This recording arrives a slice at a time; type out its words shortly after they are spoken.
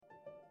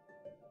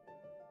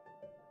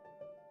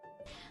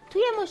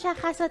توی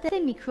مشخصات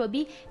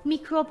میکروبی،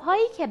 میکروب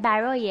هایی که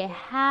برای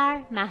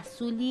هر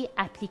محصولی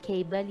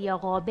اپلیکیبل یا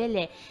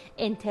قابل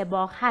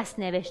انطباق هست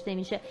نوشته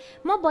میشه.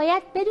 ما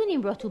باید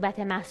بدونیم رطوبت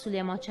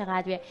محصول ما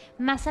چقدره.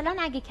 مثلا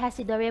اگه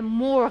کسی داره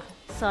مرغ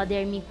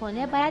صادر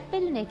میکنه، باید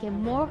بدونه که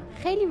مرغ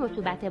خیلی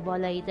رطوبت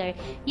بالایی داره،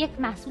 یک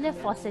محصول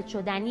فاسد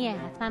شدنیه،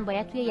 حتما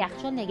باید توی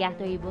یخچال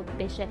نگهداری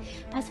بشه.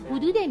 پس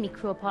حدود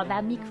میکروب ها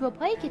و میکروب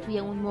هایی که توی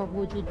اون مرغ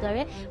وجود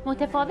داره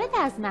متفاوت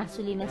از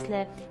محصولی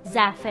مثل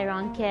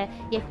زعفران که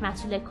یک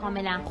محصول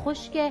کاملا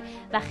خشکه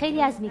و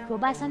خیلی از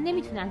میکروب‌ها اصلا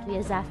نمیتونن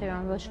توی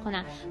زعفران رشد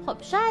کنن.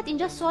 خب شاید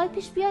اینجا سوال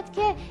پیش بیاد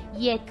که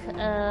یک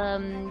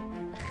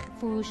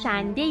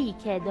فروشنده‌ای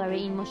که داره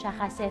این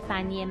مشخصه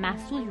فنی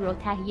محصول رو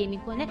تهیه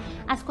میکنه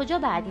از کجا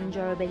بعد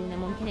اینجا رو بدونه؟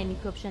 ممکنه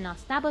میکروب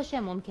شناس نباشه،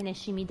 ممکنه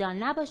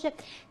شیمیدان نباشه.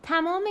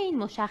 تمام این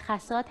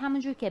مشخصات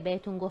همونجور که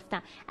بهتون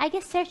گفتم اگه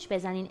سرچ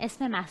بزنین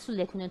اسم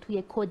محصولتون رو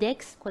توی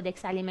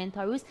کودکس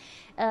الیمنتاروس،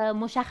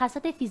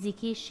 مشخصات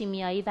فیزیکی،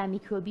 شیمیایی و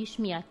میکروبیش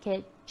میاد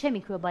که چه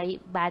میکروبایی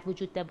باید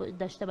وجود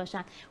داشته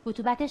باشن،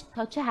 رطوبتش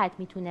تا چه حد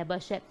میتونه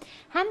باشه.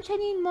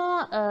 همچنین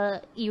ما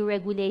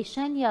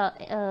ایرگولیشن یا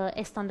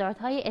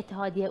استانداردهای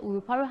اتحادیه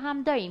اروپا رو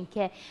هم داریم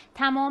که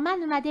تماما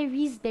اومده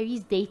ریز به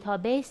ریز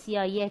دیتابیس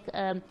یا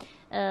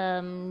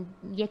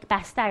یک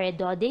بستر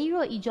داده ای رو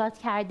ایجاد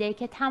کرده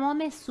که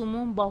تمام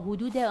سموم با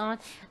حدود آن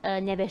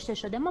نوشته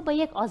شده. ما با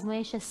یک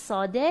آزمایش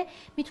ساده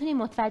میتونیم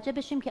متوجه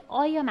بشیم که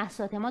آیا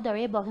محصولات ما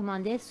دارای باقی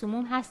مانده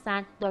سموم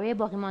هستن، دارای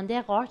باقی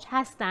مانده قارچ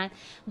هستن،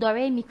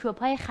 دارای میکروب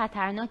های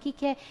خطرناکی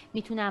که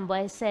میتونن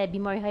باعث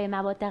بیماری های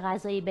مواد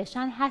غذایی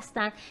بشن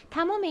هستن.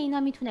 تمام اینا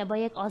میتونه با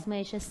یک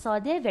آزمایش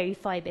ساده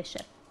وریفای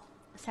بشه.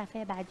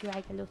 صفحه بعدی رو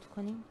اگه لطف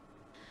کنیم.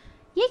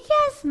 یکی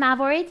از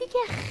مواردی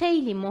که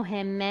خیلی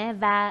مهمه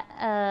و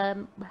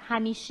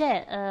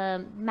همیشه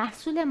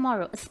محصول ما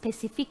رو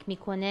اسپسیفیک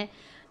میکنه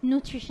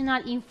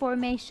نوتریشنال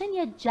اینفورمیشن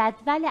یا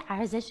جدول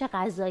ارزش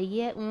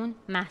غذایی اون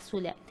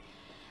محصوله.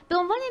 به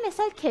عنوان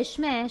مثال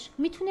کشمش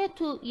میتونه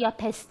تو یا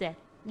پسته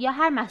یا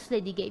هر محصول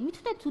دیگه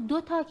میتونه تو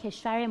 2 تا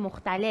کشور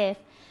مختلف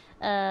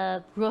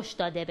رشد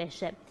داده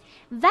بشه،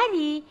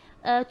 ولی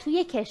توی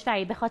یک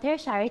کشوری به خاطر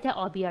شرایط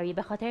آبیاری،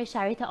 به خاطر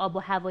شرایط آب و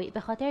هوایی، به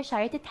خاطر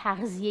شرایط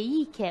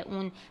تغذیه‌ای که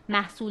اون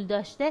محصول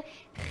داشته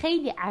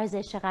خیلی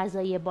ارزش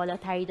غذایی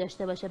بالاتری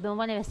داشته باشه، به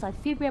عنوان مثال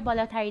فیبر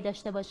بالاتری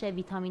داشته باشه،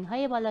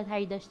 ویتامین‌های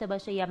بالاتری داشته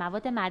باشه یا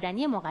مواد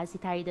معدنی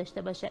مغذی‌تری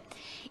داشته باشه.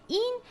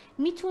 این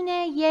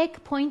میتونه یک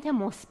پوینت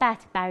مثبت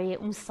برای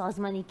اون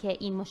سازمانی که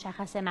این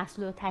مشخصه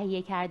محصول رو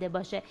تهیه کرده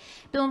باشه.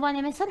 به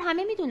عنوان مثال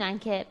همه میدونن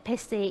که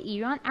پسته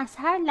ایران از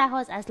هر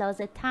لحاظ، از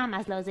لحاظ طعم،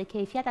 از لحاظ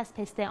کیفیت از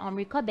پسته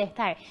آمریکا بهتره.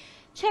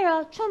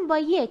 چرا؟ چون با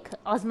یک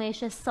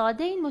آزمایش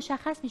ساده این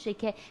مشخص میشه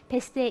که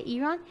پسته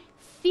ایران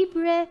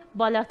فیبر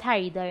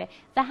بالاتری داره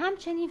و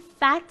همچنین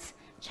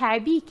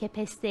چربی که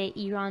پسته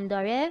ایران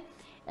داره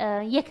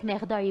یک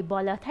مقداری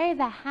بالاتره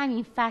و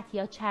همین فت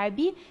یا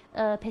چربی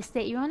پسته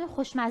ایران رو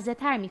خوشمزه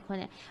تر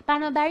میکنه.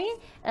 بنابراین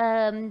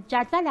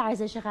جدول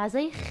ارزش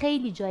غذایی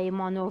خیلی جای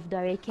مانور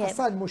داره که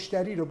اصلا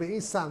مشتری رو به این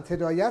سمت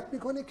هدایت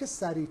میکنه که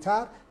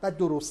سریعتر و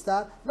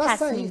درستتر و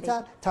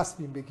صحیحتر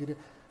تصمیم بگیره.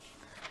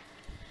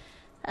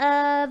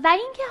 و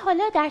اینکه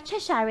حالا در چه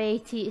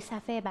شرایطی،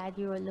 صفحه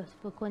بعدی رو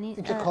لطف بکنید،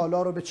 اینکه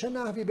کالا رو به چه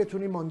نحوی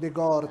بتونیم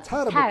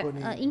ماندگارتر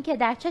بکنیم، اینکه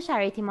در چه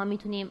شرایطی ما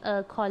میتونیم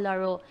کالا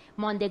رو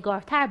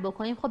ماندگارتر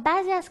بکنیم. خب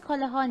بعضی از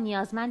کالاها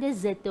نیازمند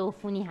ضد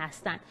عفونی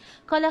هستن.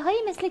 کالاهایی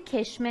مثل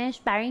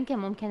کشمش برای اینکه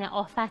ممکنه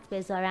آفت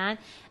بذارن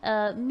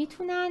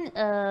میتونن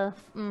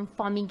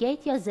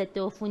فامیگیت یا ضد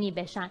عفونی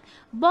بشن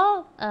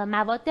با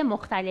مواد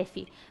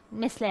مختلفی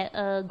مثل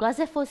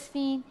گاز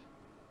فسفین،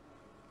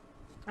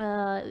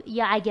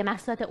 یا اگه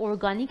محصولات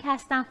ارگانیک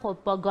هستن خب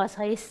با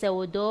گازهای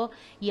CO2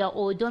 یا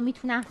O2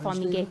 میتونن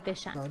فامیگیت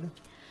بشن.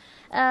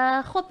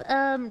 خب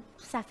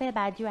صفحه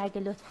بعدی رو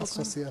اگه لطف کنید.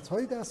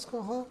 حساسیت‌های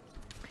دستگاه‌ها،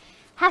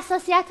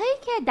 حساسیت‌هایی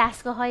که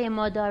دستگاه‌های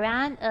ما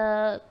دارن،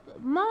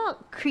 ما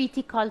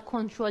کریتیکال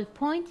کنترل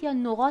پوینت یا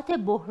نقاط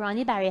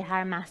بحرانی برای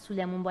هر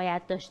محصولمون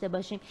باید داشته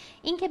باشیم.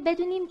 اینکه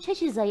بدونیم چه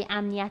چیزایی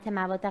امنیت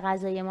مواد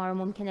غذایی ما رو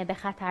ممکنه به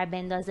خطر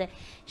بندازه.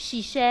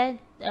 شیشه،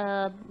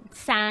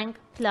 سنگ،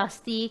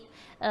 پلاستیک،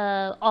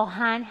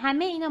 آهن،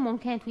 همه اینا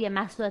ممکنه توی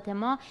محصولات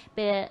ما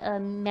به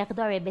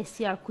مقدار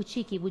بسیار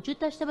کوچیکی وجود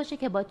داشته باشه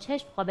که با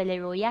چشم قابل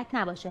رؤیت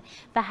نباشه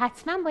و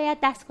حتما باید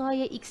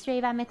دستگاه‌های ایکس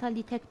ری و متال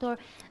دیتکتور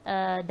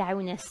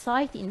درون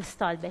سایت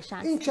اینستال بشن.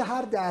 این که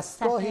هر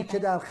دستگاهی که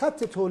در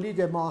خط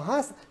تولید ما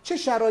هست چه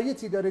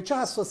شرایطی داره، چه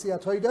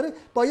حساسیت‌هایی داره،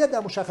 باید در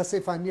مشخصه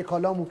فنی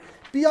کالامون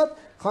بیاد.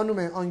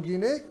 خانم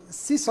آنگینه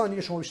 30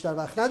 ثانیه، شما بیشتر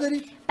وقت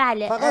ندارید.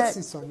 بله، فقط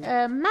 30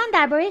 ثانیه. من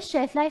درباره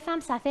شلف لایف هم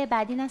صفحه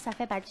بعدی، نه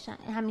صفحه بعدیش،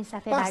 همین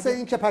صفحه بحث بعدی،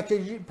 این که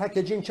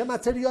پکیجینگ چه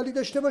متریالی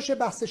داشته باشه،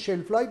 بحث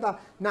شلف لایف و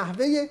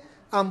نحوه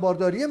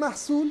انبارداری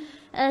محصول.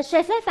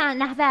 شفاف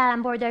نحوه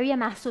علمبرداری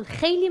محصول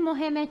خیلی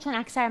مهمه، چون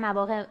اکثر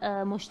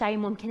مواقع مشتری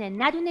ممکنه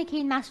ندونه که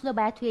این محصول رو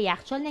باید توی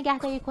یخچال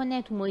نگهداری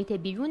کنه، تو محیط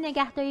بیرون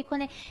نگهداری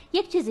کنه.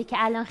 یک چیزی که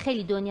الان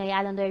خیلی دنیای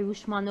الان داره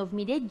روش مانور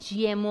میده،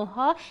 GMO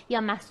ها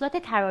یا محصولات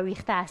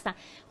تراریخته هستن.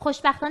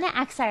 خوشبختانه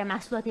اکثر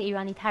محصولات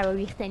ایرانی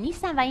تراریخته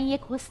نیستن و این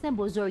یک حسن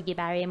بزرگی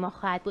برای ما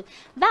خواهد بود.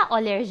 و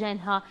آلرژن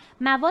ها،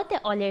 مواد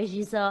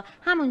آلرژیزا،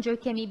 همونجور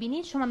که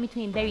میبینید شما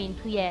میتونید برین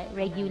توی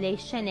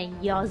رگولیشن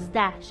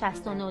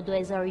 1169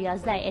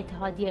 2011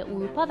 اتحادیه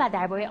اروپا و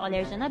درباره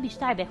آلرژن ها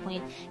بیشتر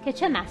بخونید که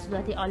چه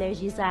محصولاتی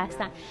آلرژیزا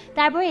هستن.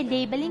 درباره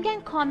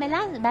لیبلینگ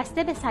کاملا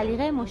بسته به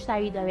سلیقه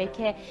مشتری داره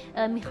که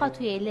میخواد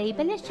توی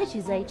لیبلش چه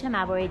چیزایی، چه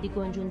مواردی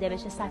گنجونده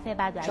بشه. صفحه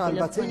بعد رو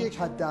البته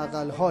یک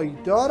حداقل هایی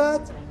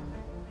دارد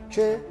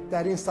که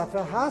در این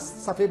صفحه هست.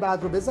 صفحه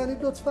بعد رو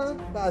بزنید لطفاً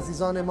و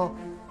عزیزان ما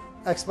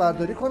عکس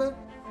برداری کنن.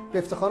 به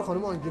افتخار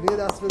خانم آنگینه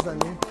دست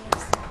بزنید.